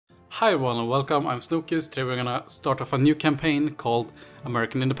Hi everyone and welcome, I'm Snokus. Today we're gonna start off a new campaign called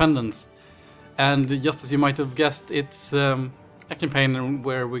American Independence. And just as you might have guessed, it's a campaign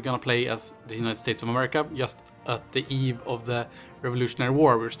where we're gonna play as the United States of America just at the eve of the Revolutionary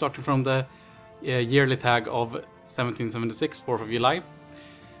War. We're starting from the yearly tag of 1776, 4th of July.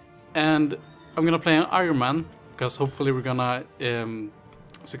 And I'm gonna play an Iron Man, because hopefully we're gonna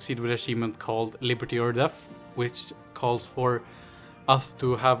succeed with an achievement called Liberty or Death, which calls for us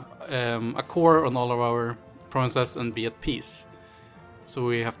to have a core on all of our provinces and be at peace. So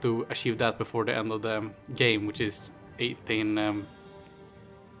we have to achieve that before the end of the game, which is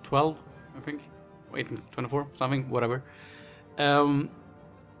 1812, I think, 1824, something, whatever.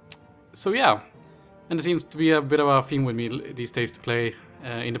 So yeah, and it seems to be a bit of a theme with me these days to play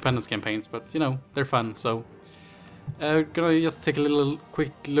independence campaigns, but you know, they're fun. So gonna just take a little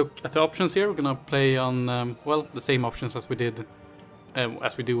quick look at the options here. We're gonna play on well, the same options as we did.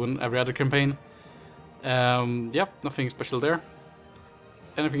 As we do in every other campaign. Yeah, nothing special there.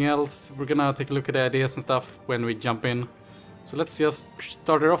 Anything else? We're gonna take a look at the ideas and stuff when we jump in. So let's just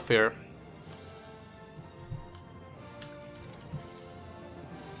start it off here.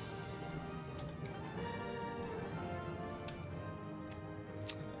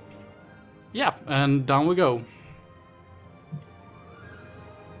 Yeah, and down we go.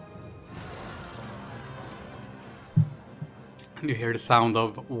 You hear the sound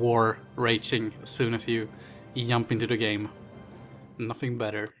of war raging as soon as you jump into the game. Nothing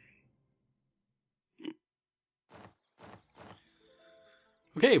better.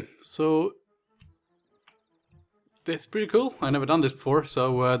 Okay, so this is pretty cool. I've never done this before,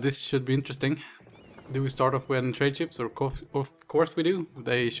 so this should be interesting. Do we start off with trade ships? Of course we do.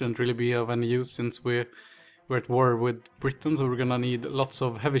 They shouldn't really be of any use since we're at war with Britain, so we're gonna need lots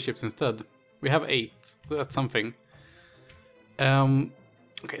of heavy ships instead. We have 8, so that's something.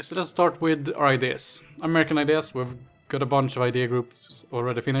 Okay, so let's start with our ideas. American ideas, we've got a bunch of idea groups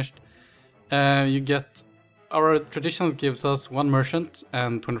already finished. You get, our tradition gives us 1 merchant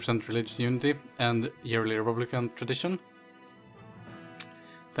and 20% religious unity and yearly Republican tradition.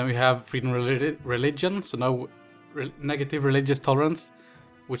 Then we have freedom religion, so no negative religious tolerance,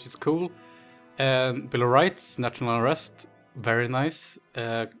 which is cool. And Bill of Rights, national arrest, very nice.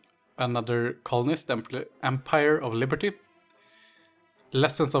 Another colonist, Empire of Liberty.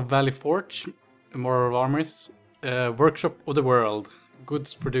 Lessons of Valley Forge, Moral of Armies, Workshop of the World,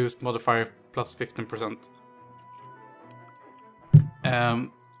 goods produced modifier plus 15%.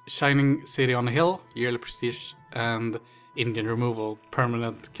 Shining City on a Hill, yearly prestige, and Indian removal,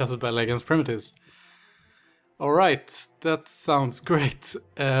 permanent casus belli against primitives. Alright, that sounds great.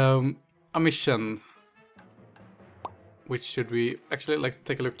 A mission. Which should we actually like to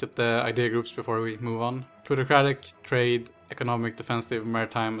take a look at the idea groups before we move on? Plutocratic, trade, economic, defensive,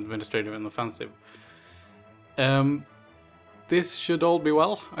 maritime, administrative, and offensive. This should all be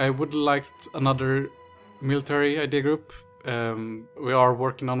well. I would like another military idea group. We are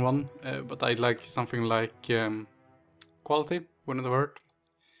working on one, but I'd like something like quality, wouldn't have hurt.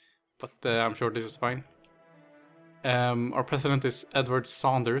 But I'm sure this is fine. Our president is Edward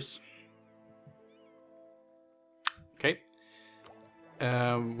Saunders. Okay.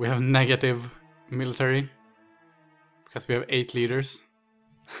 We have negative military because we have 8 leaders.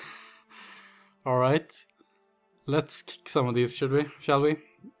 Alright. Let's kick some of these, shall we?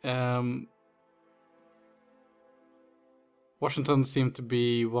 Washington seemed to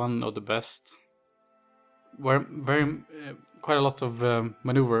be one of the best. We're quite a lot of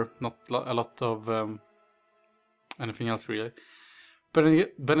maneuver, not a lot of anything else really.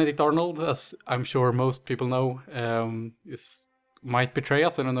 Benedict Arnold, as I'm sure most people know, might betray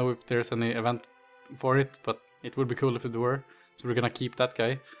us. I don't know if there's any event for it, but it would be cool if it were. So we're gonna keep that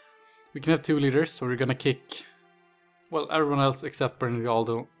guy. We can have 2 leaders, so we're gonna kick, well, everyone else except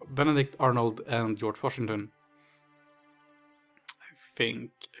Benedict Arnold and George Washington. I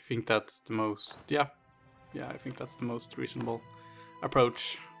think that's the most, yeah, I think that's the most reasonable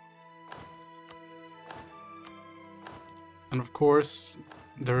approach. And of course,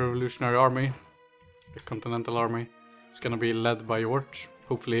 the Revolutionary Army, the Continental Army, is gonna be led by George.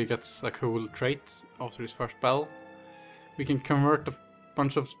 Hopefully he gets a cool trait after his first battle. We can convert a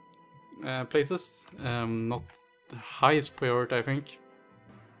bunch of places, not the highest priority I think.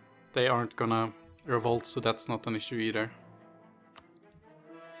 They aren't gonna revolt, so that's not an issue either.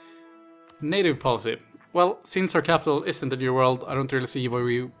 Native policy. Well, since our capital is in the New World, I don't really see why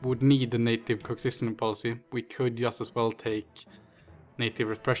we would need the native coexistence policy. We could just as well take native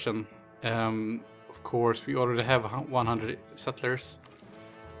repression. Of course, we already have 100 settlers.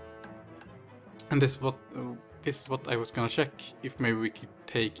 And this is what this is what I was gonna check, if maybe we could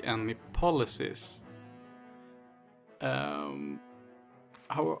take any policies. How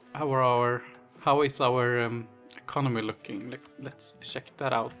is our economy looking? Let's check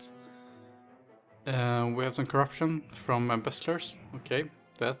that out. We have some corruption from embezzlers. Okay,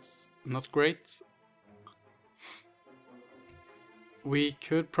 that's not great. We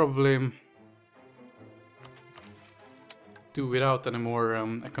could probably do without any more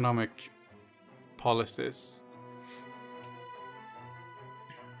economic policies.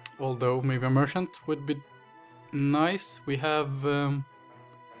 Although maybe a merchant would be nice. We have a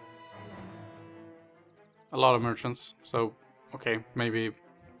lot of merchants, so okay, maybe,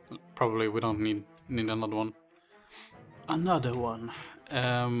 probably we don't need another one. Another one.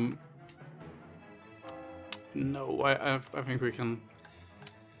 No, I think we can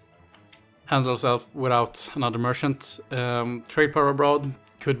handle ourselves without another merchant. Trade power abroad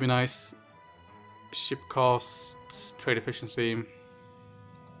could be nice. Ship costs, trade efficiency.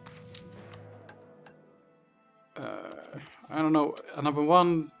 I don't know. Number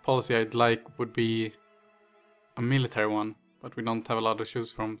one policy I'd like would be a military one, but we don't have a lot to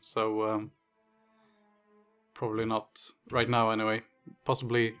choose from, so probably not right now anyway.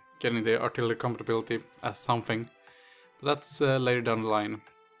 Possibly getting the artillery compatibility as something, but that's later down the line.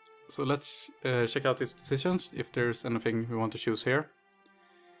 So let's check out these decisions, if there's anything we want to choose here.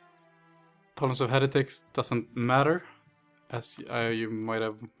 Tolerance of heretics doesn't matter, as you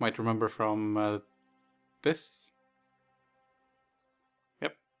might remember from this.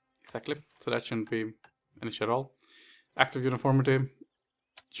 Yep, exactly. So that shouldn't be an issue at all. Active uniformity,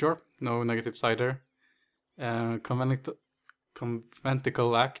 sure, no negative side there.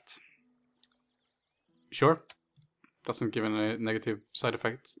 Conventicle act, sure, doesn't give any negative side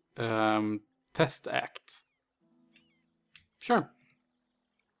effects. Test act, sure.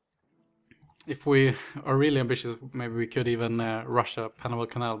 If we are really ambitious, maybe we could even rush a Panama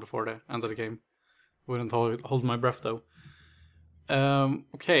Canal before the end of the game. Wouldn't hold my breath though.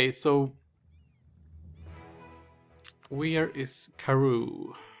 Okay, so where is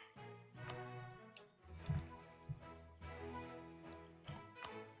Karoo?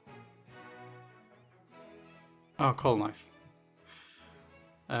 Oh, colonize.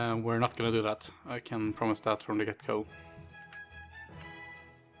 We're not gonna do that. I can promise that from the get-go.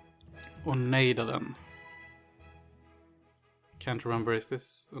 Oneida then. Can't remember, is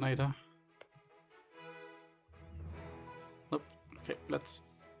this Oneida? Nope. Okay, let's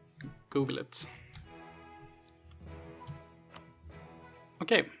Google it.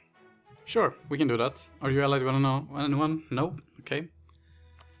 Okay, sure, we can do that. Are you allied with anyone? No? Okay.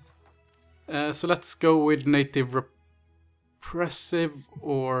 So let's go with native repressive,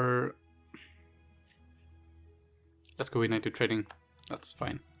 or let's go with native trading. That's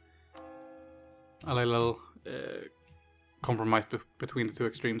fine. A little compromise between the two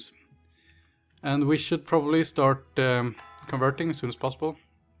extremes. And we should probably start converting as soon as possible.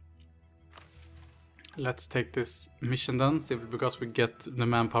 Let's take this mission then, simply because we get the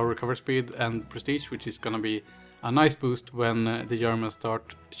manpower recovery speed and prestige, which is gonna be a nice boost when the Germans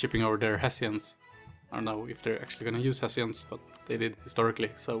start shipping over their Hessians. I don't know if they're actually gonna use Hessians, but they did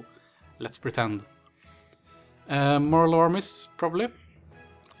historically, so let's pretend. Moral armies, probably.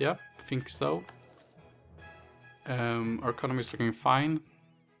 Yeah, I think so. Our economy is looking fine.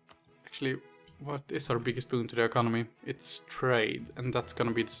 Actually, what is our biggest boon to the economy? It's trade, and that's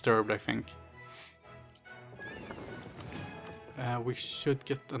gonna be disturbed, I think. We should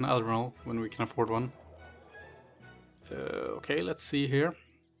get an admiral when we can afford one. Okay, let's see here.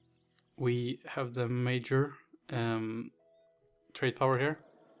 We have the major trade power here.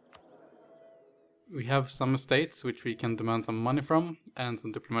 We have some estates which we can demand some money from, and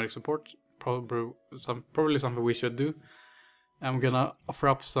some diplomatic support. Probably something we should do. I'm gonna offer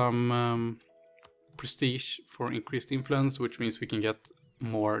up some prestige for increased influence, which means we can get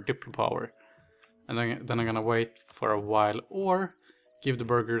more diplo power. And then I'm gonna wait for a while, or give the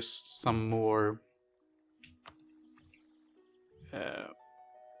burghers some more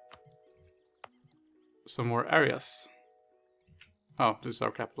areas. Oh, this is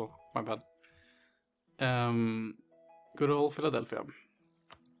our capital. My bad. Good old Philadelphia.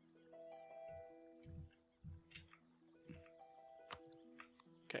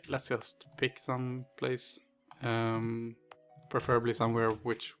 Okay, let's just pick some place. Preferably somewhere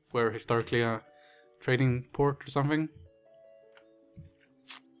which were historically a trading port or something.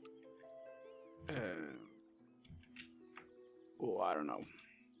 Oh, I don't know.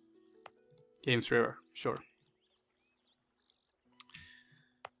 James River, sure.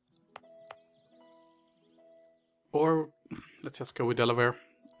 Or let's just go with Delaware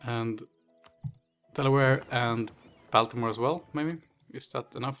and Delaware and Baltimore as well, maybe. Is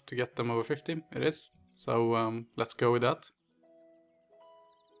that enough to get them over 50? It is. So let's go with that.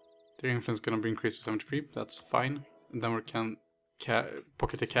 Their influence is going to be increased to 73. That's fine. And then we can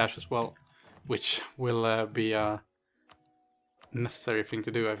pocket the cash as well, which will be a necessary thing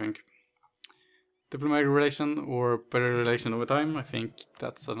to do, I think. Diplomatic relation or better relation over time, I think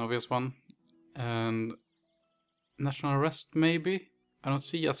that's an obvious one. And national arrest, maybe? I don't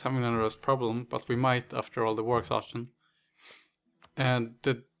see us having an arrest problem, but we might after all the war exhaustion. And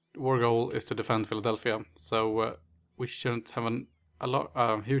the war goal is to defend Philadelphia, so we shouldn't have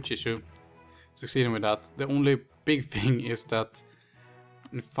a huge issue succeeding with that. The only big thing is that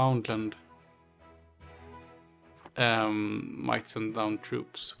Newfoundland might send down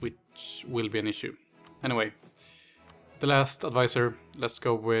troops, which will be an issue. Anyway, the last advisor, let's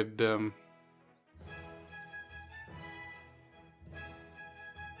go with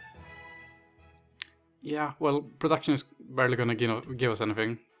yeah, well, production is barely gonna give us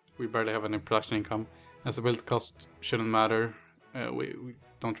anything. We barely have any production income, and stability cost shouldn't matter. We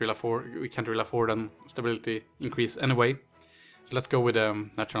can't really afford an stability increase anyway. So let's go with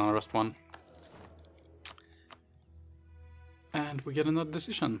national arrest one. And we get another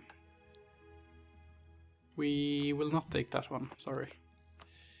decision. We will not take that one, sorry.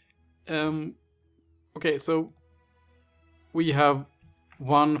 Okay, so we have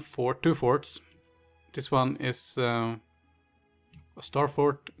two forts. This one is a star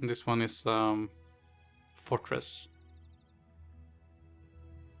fort, and this one is fortress.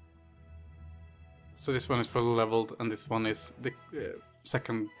 So this one is fully leveled, and this one is the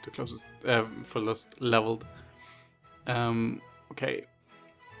second to closest, fullest leveled. Okay.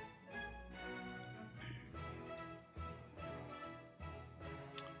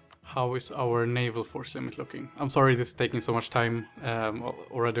 How is our naval force limit looking? I'm sorry this is taking so much time,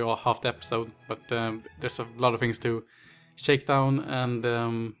 already half the episode, but there's a lot of things to shake down, and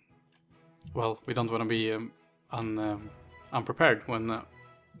well, we don't want to be unprepared when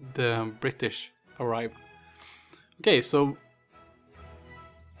the British arrive. Okay, so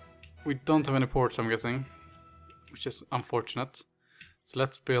we don't have any ports, I'm guessing, which is unfortunate. So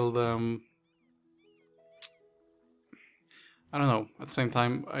let's build I don't know. At the same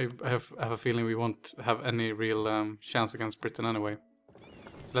time, I have a feeling we won't have any real chance against Britain anyway.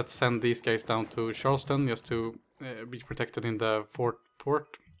 So let's send these guys down to Charleston just to be protected in the port.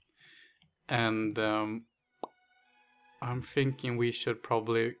 And I'm thinking we should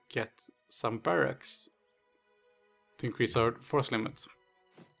probably get some barracks to increase our force limit.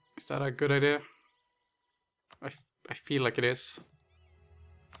 Is that a good idea? I feel like it is.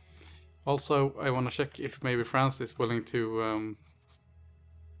 Also, I want to check if maybe France is willing to...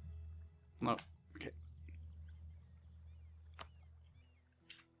 No, okay.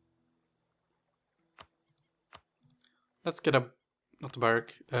 Let's get not a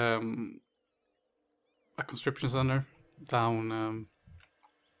barrack, a conscription center down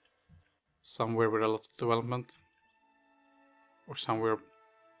somewhere with a lot of development. Or somewhere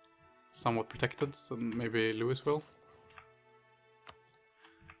somewhat protected, so maybe Louis will.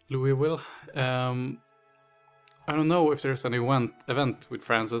 I don't know if there's any event with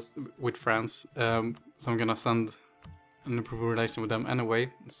France, so I'm gonna send an improved relation with them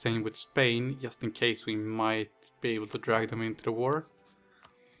anyway. Same with Spain, just in case we might be able to drag them into the war.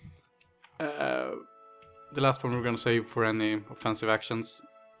 The last one we're gonna save for any offensive actions.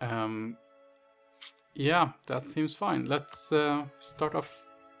 Yeah, that seems fine. Let's start off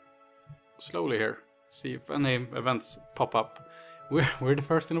slowly here. See if any events pop up. We're the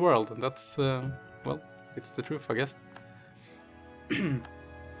first in the world, and that's, well, it's the truth, I guess.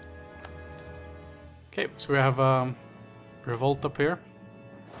 Okay, so we have a revolt up here.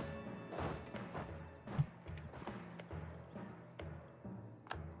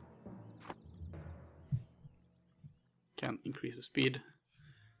 Can increase the speed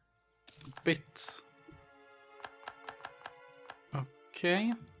a bit.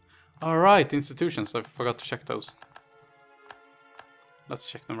 Okay. Alright, institutions, I forgot to check those. Let's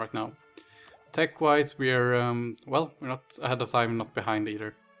check them right now. Tech-wise, we're, well, we're not ahead of time, not behind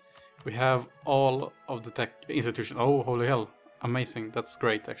either. We have all of the tech institutions. Oh, holy hell. Amazing. That's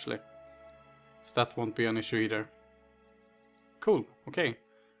great, actually. So that won't be an issue either. Cool. Okay.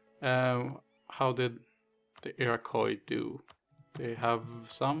 How did the Iroquois do? They have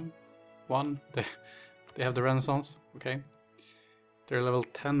one. They have the Renaissance. Okay. They're level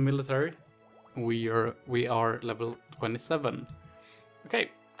 10 military. We are level 27.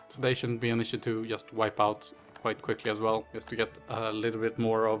 Okay, so they shouldn't be an issue to just wipe out quite quickly as well, just to get a little bit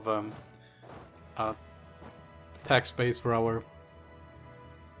more of a tax base for our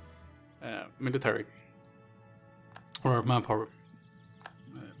military or manpower.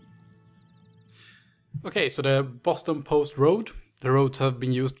 Okay, so the Boston Post Road. The roads have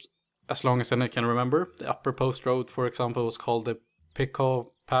been used as long as I can remember. The Upper Post Road, for example, was called the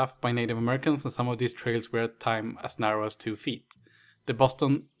Pico Path by Native Americans, and some of these trails were at time as narrow as 2 feet. The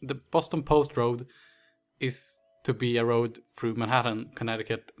Boston Post Road is to be a road through Manhattan,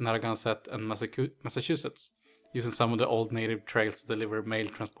 Connecticut, Narragansett, and Massachusetts, using some of the old native trails to deliver mail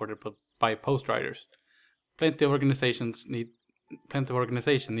transported by post riders. Plenty of organization need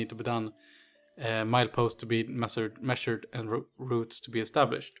to be done. Mileposts to be measured, and routes to be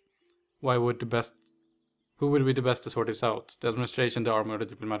established. Who would be the best to sort this out? The administration, the army, or the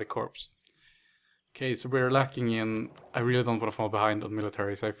diplomatic corps? Okay, so we're lacking in. I really don't want to fall behind on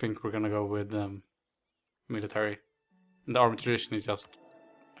military, so I think we're gonna go with military. And the army tradition is just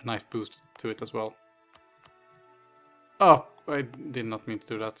a nice boost to it as well. Oh, I did not mean to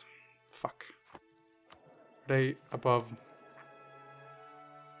do that. Fuck. Are they above?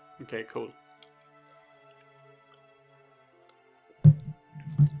 Okay, cool.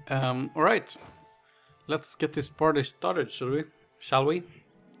 Alright. Let's get this party started, shall we?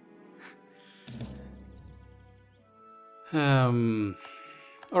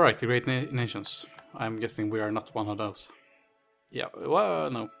 Alright, the Great Nations. I'm guessing we are not one of those. Yeah, well,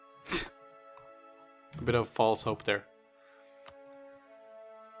 no. A bit of false hope there.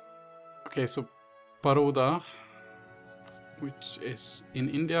 Okay, so Baroda, which is in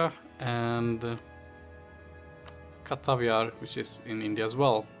India, and Kataviar, which is in India as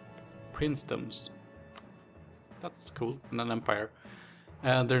well. Princedoms. That's cool. And an empire.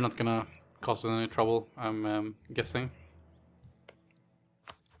 They're not gonna cause any trouble, I'm guessing.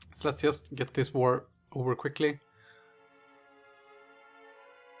 So let's just get this war over quickly.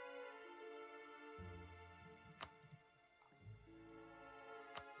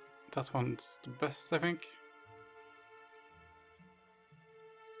 That one's the best, I think.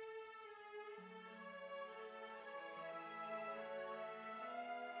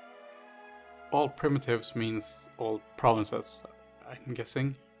 All primitives means all provinces, I'm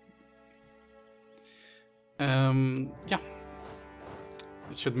guessing. Yeah.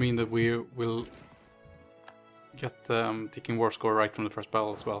 It should mean that we will get taking war score right from the first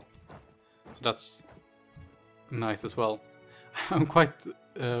battle as well. So that's nice as well. I'm quite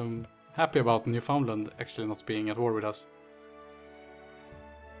happy about Newfoundland actually not being at war with us.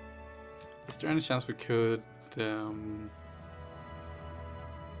 Is there any chance we could...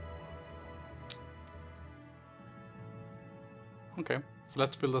 Okay, so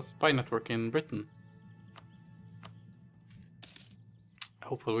let's build a spy network in Britain.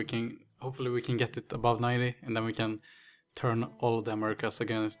 Hopefully we can get it above 90, and then we can turn all of the Americas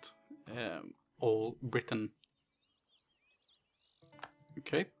against all Britain.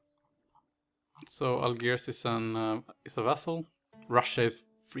 Okay. So Algiers is a vassal. Russia is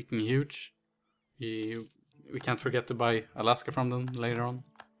freaking huge. We can't forget to buy Alaska from them later on.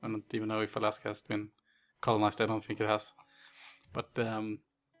 I don't even know if Alaska has been colonized. I don't think it has. But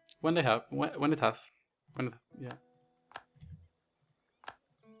when it has, yeah.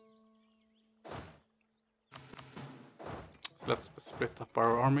 So let's split up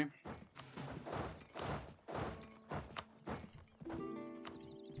our army.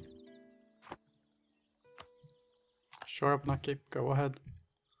 Sure, Abnaki, go ahead.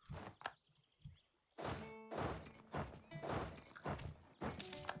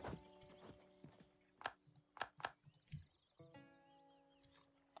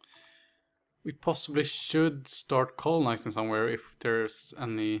 We possibly should start colonizing somewhere if there's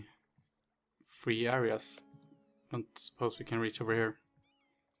any free areas. I don't suppose we can reach over here.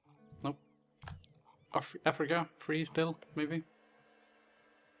 Nope. Africa, free still, maybe?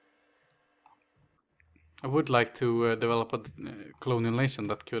 I would like to develop a colonial nation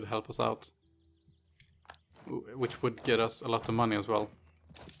that could help us out. Which would get us a lot of money as well.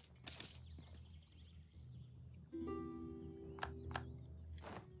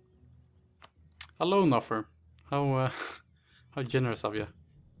 A loan offer. How generous of you.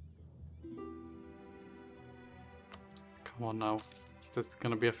 Come on now. Is this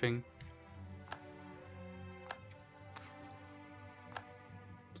gonna be a thing?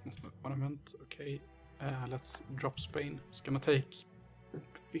 That's not what I meant. Okay. Let's drop Spain. It's gonna take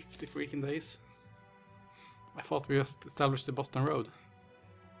 50 freaking days. I thought we just established the Boston Road.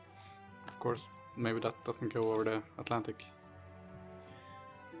 Of course, maybe that doesn't go over the Atlantic.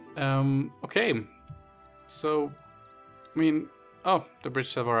 Okay. So, I mean, oh, the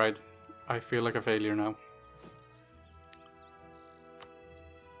British have arrived. I feel like a failure now.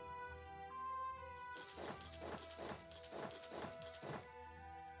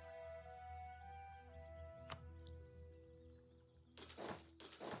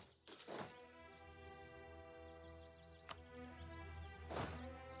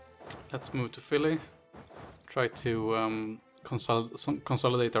 Let's move to Philly. Try to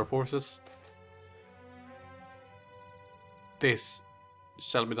consolidate our forces. This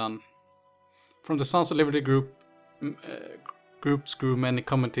shall be done. From the Sons of Liberty groups grew many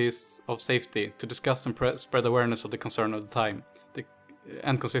committees of safety to discuss and spread awareness of the concern of the time,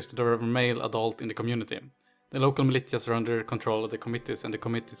 and consisted of every male adult in the community. The local militias are under control of the committees, and the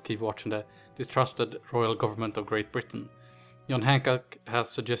committees keep watching the distrusted royal government of Great Britain. John Hancock has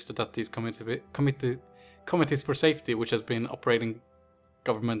suggested that these committees for safety, which has been operating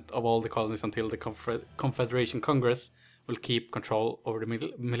government of all the colonies until the Confederation Congress, will keep control over the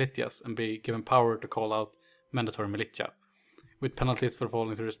militias and be given power to call out mandatory militia, with penalties for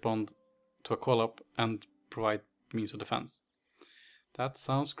failing to respond to a call-up and provide means of defense. That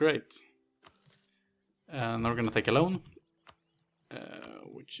sounds great. Now we're going to take a loan,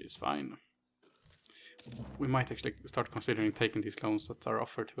 which is fine. We might actually start considering taking these loans that are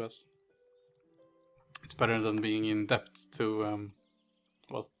offered to us. It's better than being in debt to,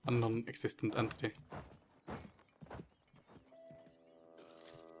 well, a non-existent entity.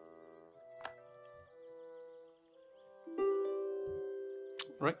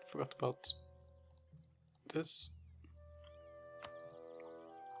 Right, forgot about this.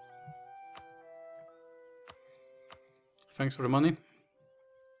 Thanks for the money.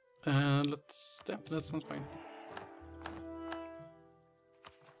 Yeah, that sounds fine.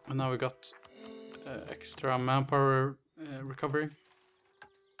 And now we got extra manpower recovery.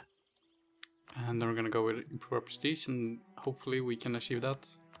 And then we're gonna go with improve our prestige, and hopefully we can achieve that.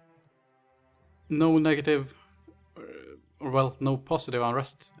 No negative, or well, no positive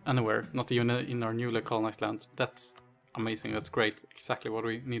unrest anywhere, not even in our newly colonized lands. That's amazing, that's great, exactly what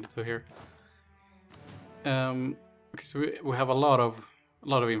we needed to hear. Okay, so we have a lot of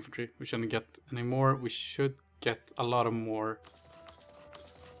infantry. We shouldn't get any more. We should get a lot of more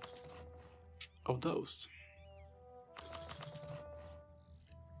of those.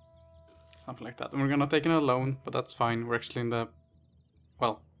 Something like that. And we're gonna take in a loan, but that's fine. We're actually in the,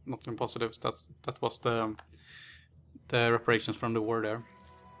 well, not in positives. That was the reparations from the war there,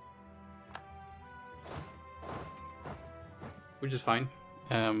 which is fine.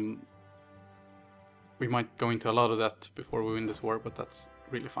 We might go into a lot of that before we win this war, but that's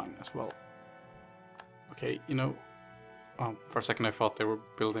really fine as well. Okay, you know, for a second I thought they were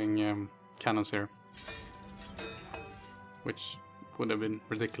building cannons here, which would have been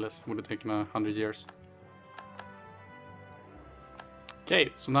ridiculous, would have taken 100 years.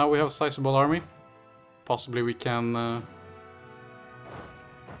 Okay, so now we have a sizable army. Possibly we can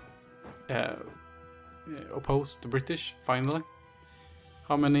oppose the British, finally.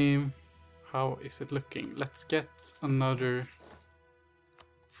 How is it looking? Let's get another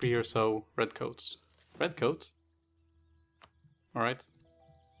 3 or so redcoats. Redcoats? Alright.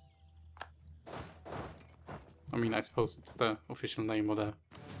 I mean, I suppose it's the official name of the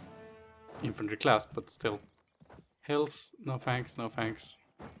infantry class, but still. Hills, no thanks, no thanks.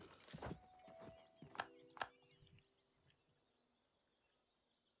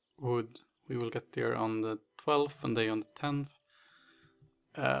 Wood, we will get there on the 12th and they on the 10th.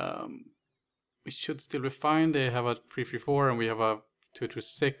 We should still be fine. They have a 334 and we have a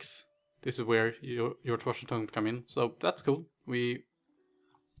 236. This is where George Washington come in, so that's cool. We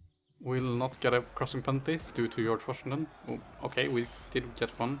will not get a crossing penalty due to George Washington. Oh, okay, we did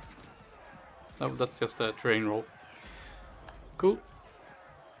get one. No, that's just a terrain roll. Cool.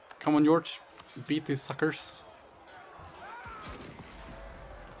 Come on, George. Beat these suckers.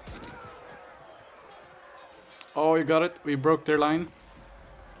 Oh, you got it. We broke their line.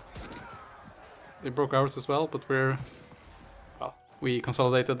 They broke ours as well, but well, we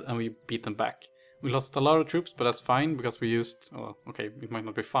consolidated and we beat them back. We lost a lot of troops, but that's fine because we used, well, okay, it might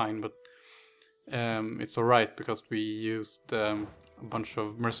not be fine, but it's alright because we used a bunch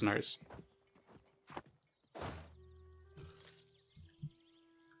of mercenaries.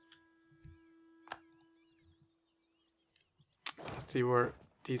 So let's see where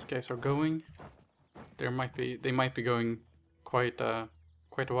these guys are going. They might be going quite a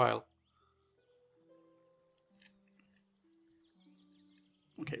while.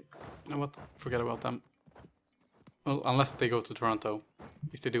 Okay, you know what? Forget about them. Well, unless they go to Toronto.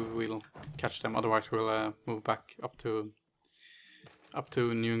 If they do, we'll catch them. Otherwise, we'll move back up to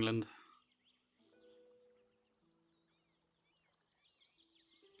New England.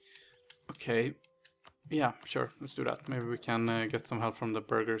 Okay, yeah, sure. Let's do that. Maybe we can get some help from the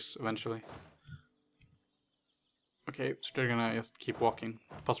burghers eventually. Okay, so they're gonna just keep walking.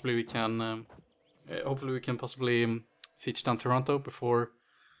 Possibly we can. Hopefully, we can possibly siege down Toronto before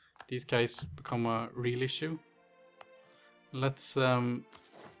these guys become a real issue. Let's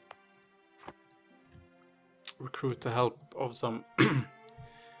recruit the help of some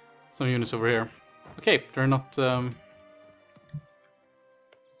some units over here. Okay, they're not.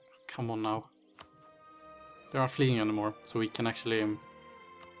 Come on now. They're not fleeing anymore, so we can actually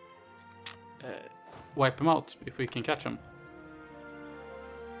wipe them out if we can catch them.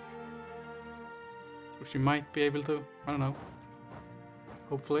 Which we might be able to. I don't know.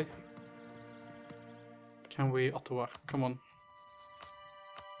 Hopefully. Can we, Ottawa? Come on.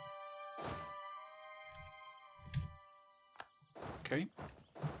 Okay.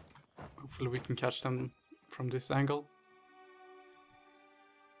 Hopefully we can catch them from this angle.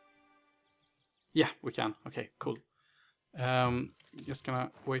 Yeah, we can. Okay, cool. Just gonna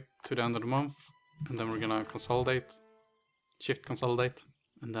wait to the end of the month, and then we're gonna consolidate. Shift consolidate,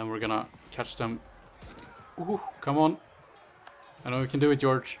 and then we're gonna catch them. Ooh, come on. I know we can do it,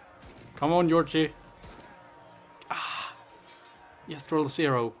 George. Come on, Georgie. Ah, yes, roll a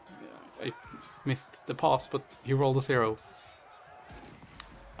 0. I missed the pass, but he rolled a 0.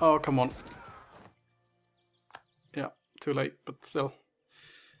 Oh, come on. Yeah, too late, but still.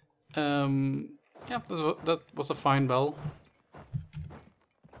 Yeah, that was a fine bell.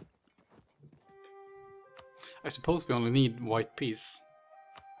 I suppose we only need white peas.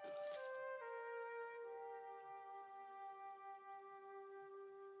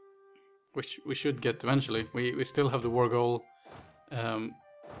 Which we should get eventually. We still have the war goal.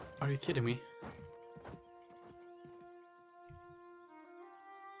 Are you kidding me?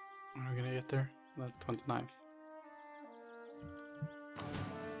 Are we gonna get there? The 29th.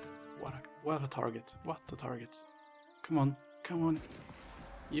 What a target. What a target. Come on. Come on.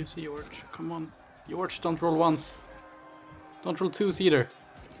 Use George. Come on. George, don't roll once. Don't roll twos either.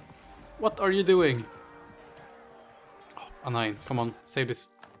 What are you doing? Oh, a 9. Come on. Save this.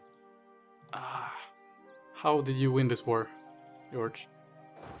 Ah. How did you win this war, George?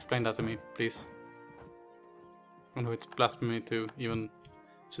 Explain that to me, please. I know it's blasphemy to even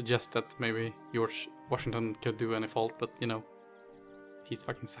suggest that maybe George Washington could do any fault, but you know, he's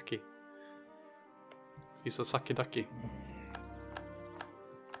fucking sucky. He's a sucky ducky.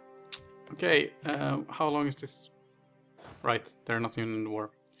 Okay, how long is this? Right, they're not even in the war.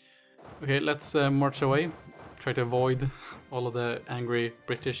 Okay, let's march away. Try to avoid all of the angry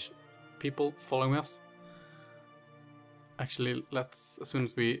British people following us. Actually, let's, as soon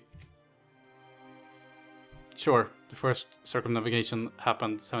as we... Sure, the first circumnavigation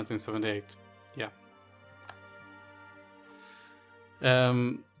happened 1778. Yeah.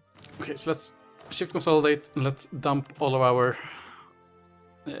 Okay, so let's shift consolidate and let's dump all of our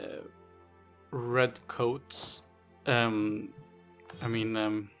red coats. I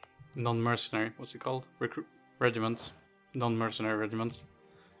mean, non-mercenary, what's it called? Regiments. Non-mercenary regiments.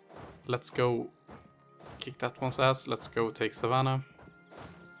 Let's go kick that one's ass. Let's go take Savannah.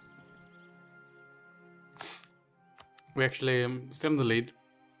 We actually still in the lead,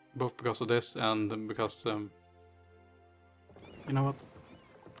 both because of this and because you know what?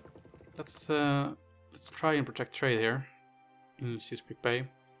 Let's try and protect trade here in Chesapeake Bay,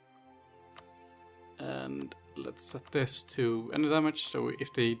 and let's set this to any damage. So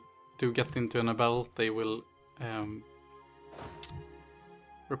if they do get into an Abel, they will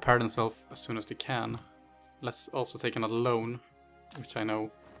repair themselves as soon as they can. Let's also take another loan, which I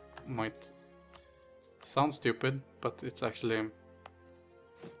know might sound stupid, but it's actually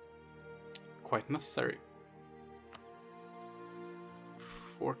quite necessary.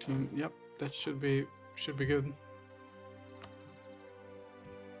 14, yep, that should be good.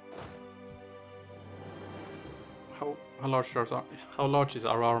 How large is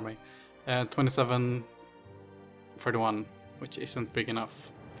our army? 27, 31, which isn't big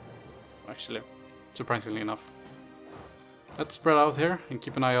enough, actually, surprisingly enough. Let's spread out here and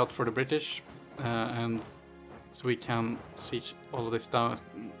keep an eye out for the British, and so we can siege all of this down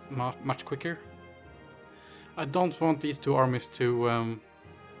much quicker. I don't want these two armies to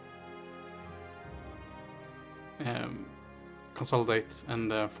consolidate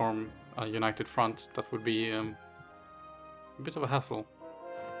and form a united front. That would be a bit of a hassle.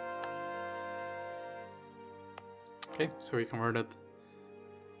 Okay, so we converted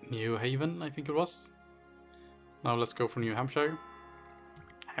New Haven, I think it was. So now let's go for New Hampshire.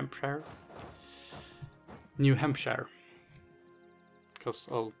 New Hampshire. Because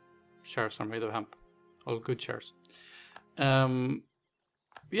all shares are made of hemp. All good shares.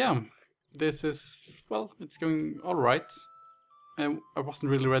 Yeah, this is, well, it's going alright. I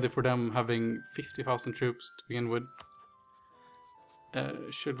wasn't really ready for them having 50,000 troops to begin with.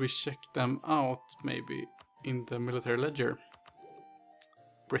 Should we check them out, maybe, in the military ledger?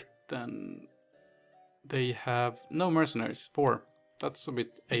 Britain, they have no mercenaries, 4. That's a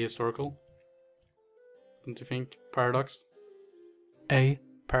bit ahistorical. don't you think? Paradox? A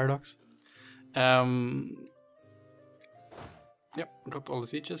paradox. Yep, got all the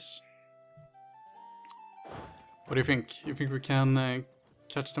sieges. What do you think? You think we can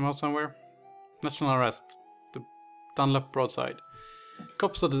catch them out somewhere? National arrest. The Dunlap broadside.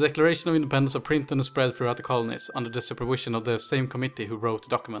 Copies of the Declaration of Independence are printed and spread throughout the colonies under the supervision of the same committee who wrote the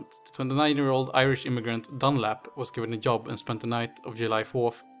document. The 29-year-old Irish immigrant Dunlap was given a job and spent the night of July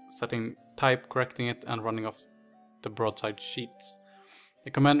 4th setting type, correcting it, and running off the broadside sheets. The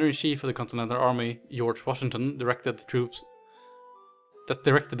commander-in-chief of the Continental Army, George Washington, directed the troops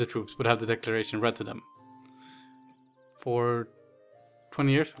would have the declaration read to them. For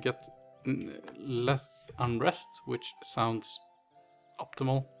 20 years we get less unrest, which sounds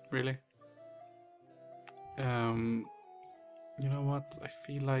optimal, really. You know what? I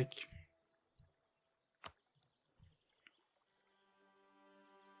feel like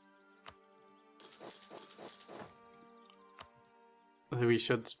we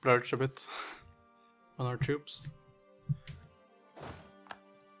should splurge a bit on our troops.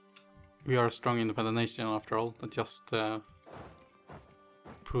 We are a strong independent nation after all, that just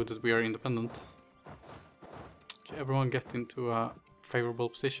prove that we are independent. Okay, everyone get into a favorable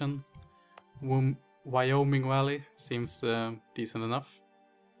position. Wyoming Valley seems decent enough.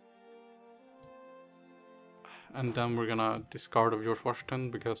 And then we're gonna discard of George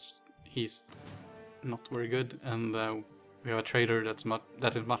Washington because he's not very good, and we have a trader that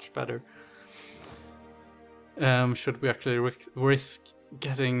is much better. Should we actually risk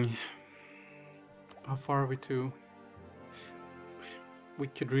getting... How far are we to? We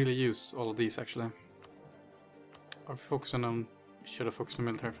could really use all of these actually. Are we focusing on... We should have focused on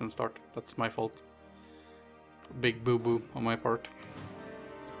military from the start. That's my fault. Big boo-boo on my part.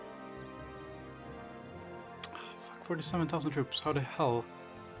 Fuck, 47,000 troops. How the hell?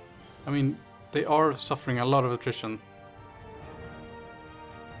 I mean, they are suffering a lot of attrition.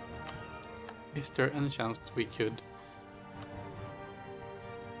 Is there any chance we could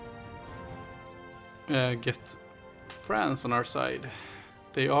get France on our side?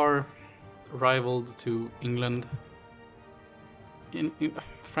 They are rivaled to England. In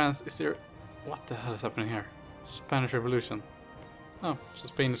France, is there... What the hell is happening here? Spanish Revolution. Oh, so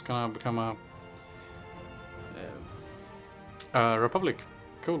Spain is gonna become a republic.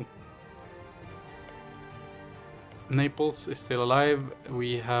 Cool. Naples is still alive.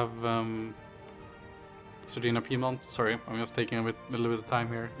 We have Sardinia, Piedmont. Sorry, I'm just taking a little bit of time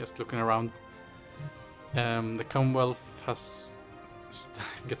here, just looking around. The Commonwealth has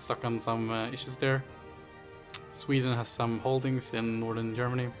get stuck on some issues there. Sweden has some holdings in northern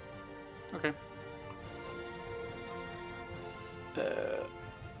Germany. Okay.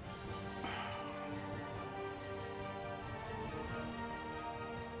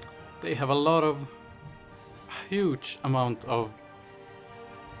 They have a lot of huge amount of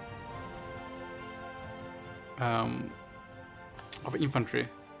infantry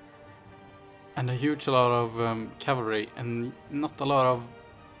and a huge lot of cavalry and not a lot of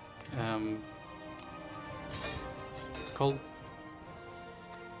what's it called?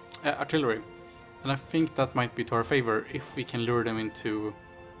 Artillery. And I think that might be to our favor if we can lure them into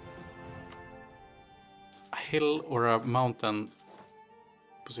a hill or a mountain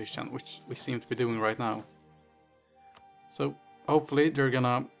position, which we seem to be doing right now. So hopefully they're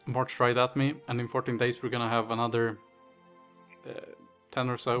gonna march right at me, and in 14 days we're gonna have another 10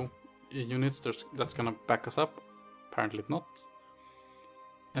 or so units that's gonna back us up. Apparently not.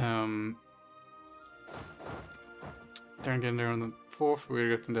 They're getting there on the 4th,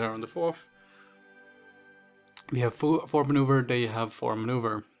 we're getting there on the 4th. We have 4 maneuver, they have 4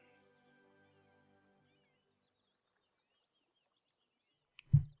 maneuver.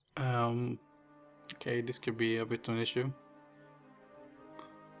 Okay, this could be a bit of an issue.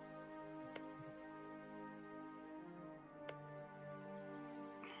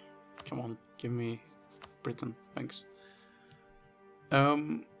 Come on, give me Britain, thanks.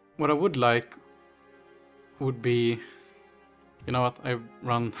 What I would like would be... You know what, I've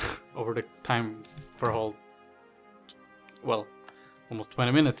run over the time for a whole... Well, almost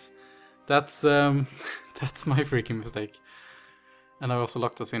 20 minutes. That's that's my freaking mistake. And I also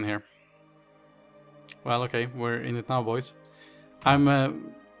locked us in here. Well, okay, we're in it now, boys. Yeah,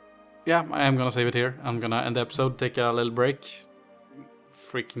 I am gonna save it here. I'm gonna end the episode, take a little break.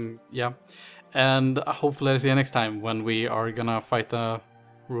 Freaking, yeah. And hopefully I'll see you next time when we are gonna fight a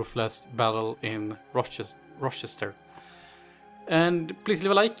ruthless battle in Rochester. And please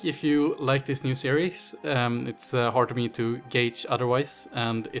leave a like if you like this new series. It's hard for me to gauge otherwise,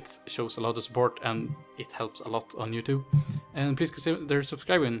 and it shows a lot of support and it helps a lot on YouTube. And please consider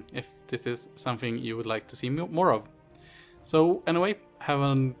subscribing if this is something you would like to see more of. So anyway, have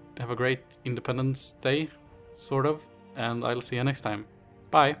a great Independence Day, sort of, and I'll see you next time.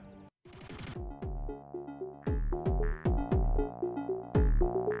 Bye!